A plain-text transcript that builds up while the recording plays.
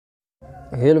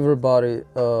Hello everybody,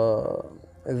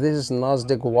 this is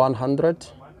Nasdaq 100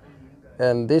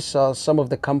 and these are some of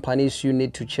the companies you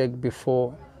need to check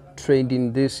before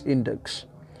trading this index.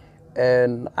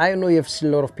 And I know you've seen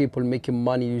a lot of people making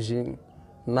money using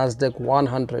Nasdaq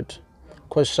 100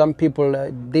 because some people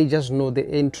they just know the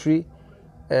entry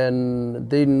and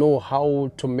they know how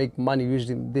to make money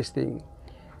using this thing.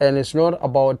 And it's not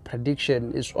about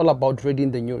prediction, it's all about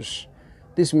reading the news.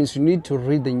 This means you need to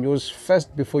read the news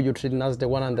first before you trade Nasdaq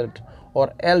 100,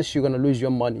 or else you're going to lose your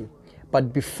money.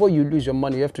 But before you lose your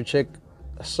money, you have to check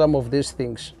some of these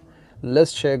things.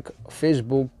 Let's check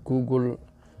Facebook, Google,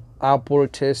 Apple,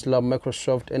 Tesla,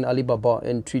 Microsoft, and Alibaba,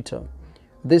 and Twitter.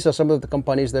 These are some of the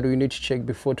companies that we need to check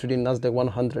before trading Nasdaq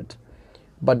 100.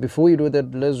 But before we do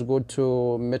that, let's go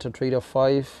to MetaTrader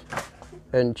 5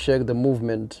 and check the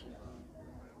movement.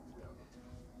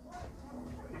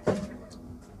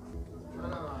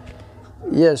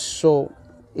 Yes, so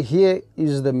here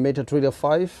is the MetaTrader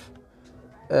 5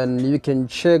 and you can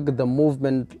check the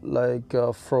movement like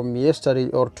from yesterday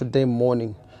or today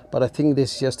morning, but I think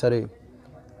this is yesterday.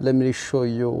 Let me show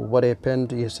you what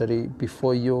happened yesterday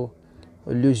before you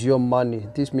lose your money.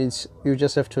 This means you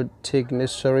just have to take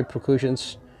necessary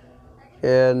precautions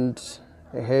and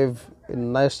have a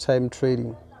nice time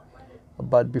trading.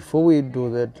 But before we do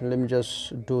that, let me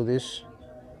just do this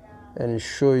and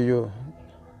show you.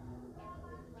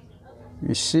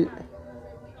 You see,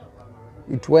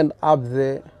 it went up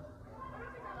there,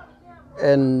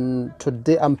 and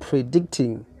today I'm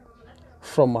predicting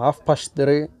from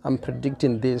 3:30. I'm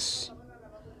predicting this.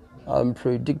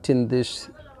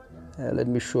 Let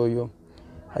me show you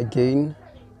again.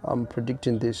 I'm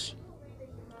predicting this.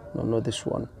 No, not this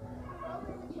one.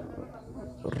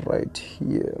 Right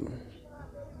here.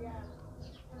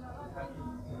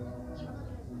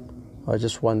 I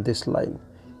just want this line.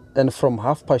 And from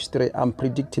 3:30, I'm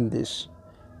predicting this.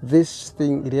 This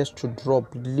thing, it has to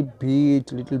drop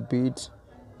little bit,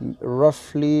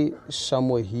 roughly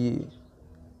somewhere here.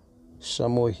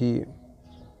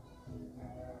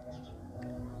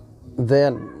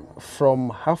 Then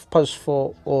from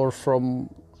 4:30 or from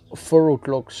 4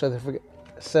 o'clock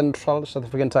Central South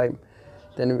African time,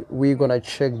 then we're gonna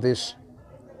check this.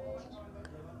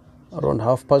 Around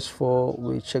 4:30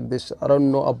 we check this. I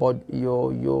don't know about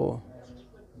your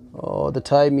the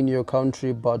time in your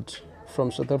country, but from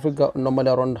South Africa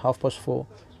normally around 4:30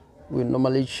 we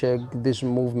normally check this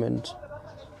movement.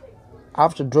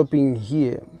 After dropping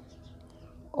here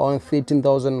on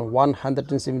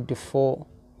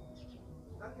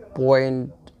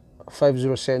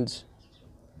 13,174.50 cents,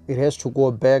 it has to go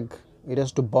back, it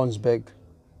has to bounce back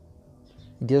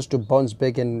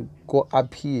and go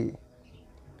up here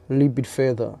a little bit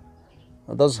further.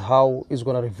 That's how it's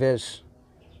gonna reverse.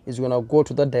 It's gonna go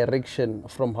to that direction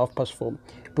from 4:30,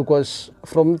 because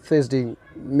from Thursday,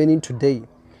 meaning today,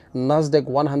 Nasdaq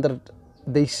 100,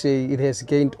 they say it has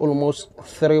gained almost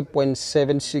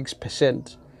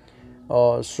 3.76%.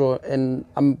 And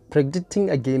I'm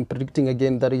predicting again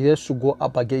that it has to go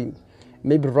up again,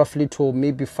 maybe roughly to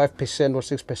maybe 5% or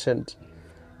 6%,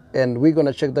 and we're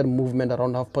gonna check that movement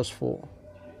around 4:30.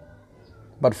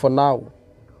 But for now,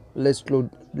 let's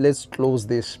close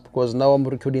this, because now I'm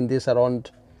recording this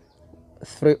around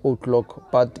 3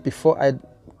 o'clock. But before I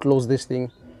close this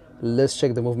thing, let's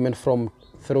check the movement from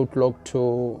 3 o'clock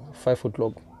to 5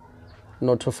 o'clock,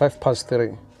 no, to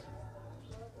 3:05.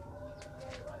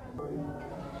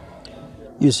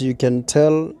 You see, you can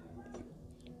tell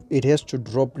it has to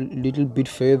drop a little bit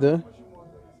further.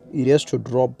 It has to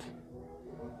drop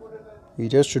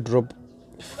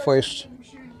first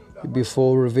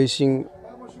before reversing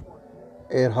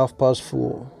at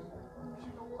 4:30.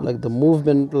 Like the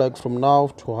movement, like from now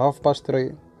to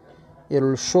 3:30, it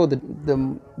will show the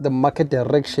market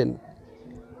direction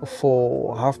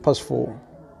for 4:30.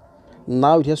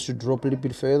 Now it has to drop a little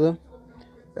bit further,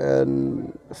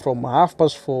 and from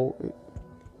 4:30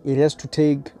 it has to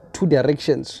take two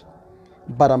directions,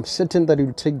 but I'm certain that it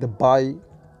will take the buy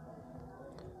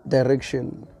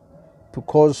direction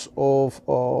because of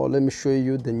let me show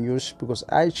you the news, because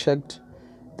I checked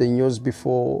the news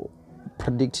before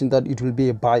predicting that it will be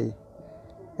a buy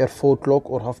at 4 o'clock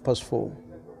or 4:30.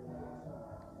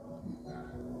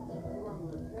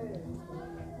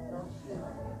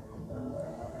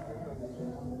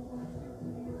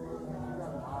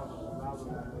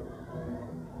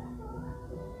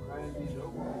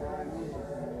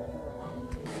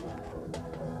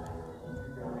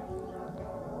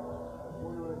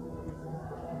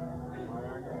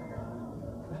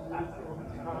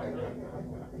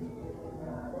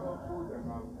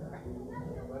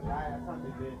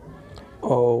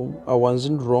 Oh, I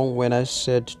wasn't wrong when I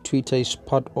said Twitter is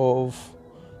part of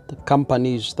the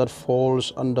companies that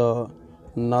falls under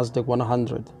Nasdaq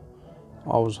 100.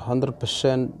 I was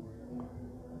 100%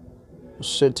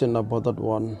 certain about that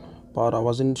one, but I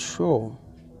wasn't sure.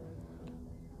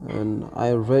 And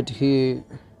I read here,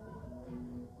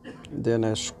 then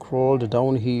I scrolled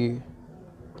down here.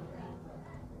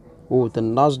 Oh, the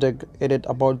Nasdaq added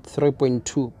about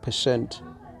 3.2%.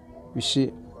 You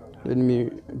see, let me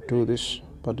do this,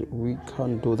 but we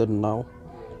can't do that now.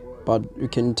 But you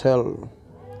can tell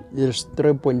it's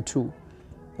 3.2.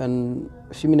 And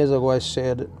a few minutes ago I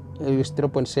said it was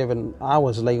 3.7. I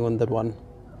was lying on that one.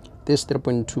 This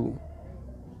 3.2.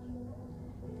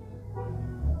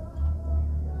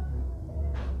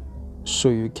 So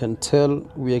you can tell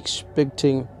we're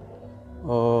expecting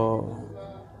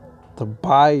the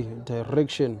buy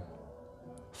direction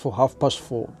for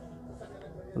 4:30.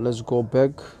 Let's go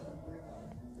back.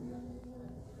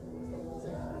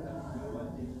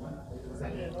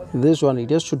 This one, it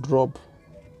has to drop.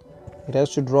 It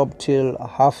has to drop till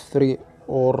 3:30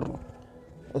 or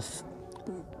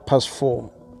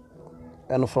 4:30.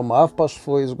 And from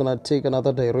 4:30, it's gonna take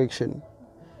another direction.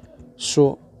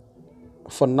 So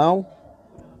for now,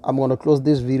 I'm gonna close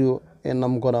this video and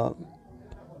I'm gonna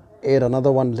add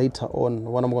another one later on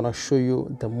when I'm gonna show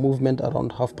you the movement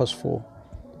around 4:30.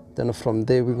 Then from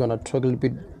there we're gonna talk a little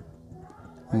bit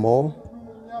more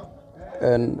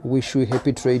and wish you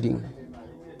happy trading.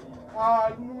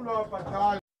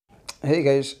 Hey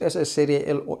guys, as I said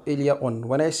earlier on,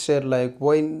 when I said like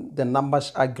when the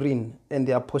numbers are green and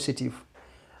they are positive,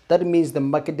 that means the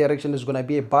market direction is gonna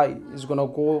be a buy. It's gonna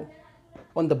go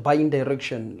on the buying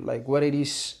direction. Like where it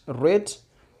is red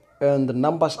and the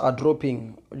numbers are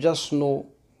dropping, just know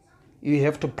you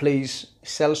have to place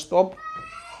sell stop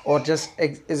or just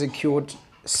execute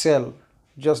sell,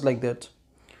 just like that.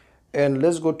 And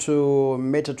let's go to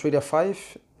MetaTrader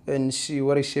 5 and see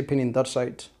what is happening that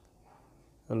side.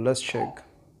 And let's check.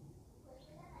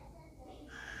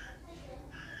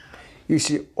 You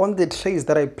see, on the trades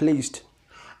that I placed,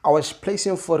 I was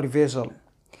placing for reversal,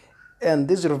 and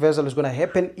this reversal is going to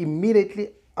happen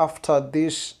immediately after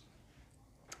this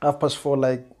 4:30,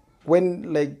 like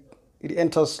when like it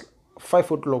enters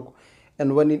 5 o'clock,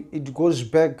 and when it goes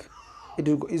back, it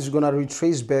is going to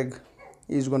retrace back.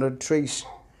 It's going to trace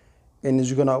and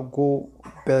it's going to go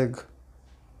back.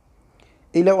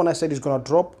 Earlier on I said it's going to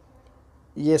drop.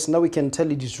 Yes, now we can tell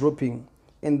it is dropping.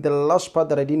 And the last part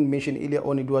that I didn't mention earlier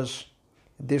on, it was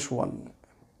this one.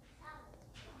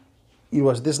 It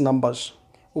was these numbers.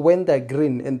 When they're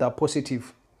green and they're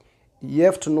positive, you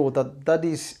have to know that that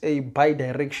is a buy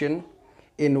direction.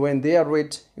 And when they are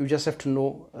red, you just have to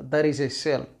know that is a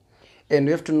sell. And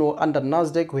you have to know under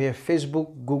Nasdaq, we have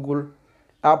Facebook, Google,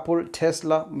 Apple,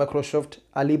 Tesla, Microsoft,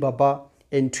 Alibaba,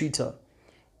 and Twitter.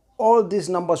 All these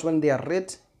numbers, when they are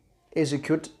red,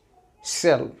 execute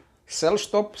sell. Sell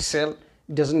stop, sell,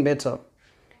 it doesn't matter.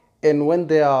 And when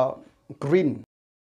they are green,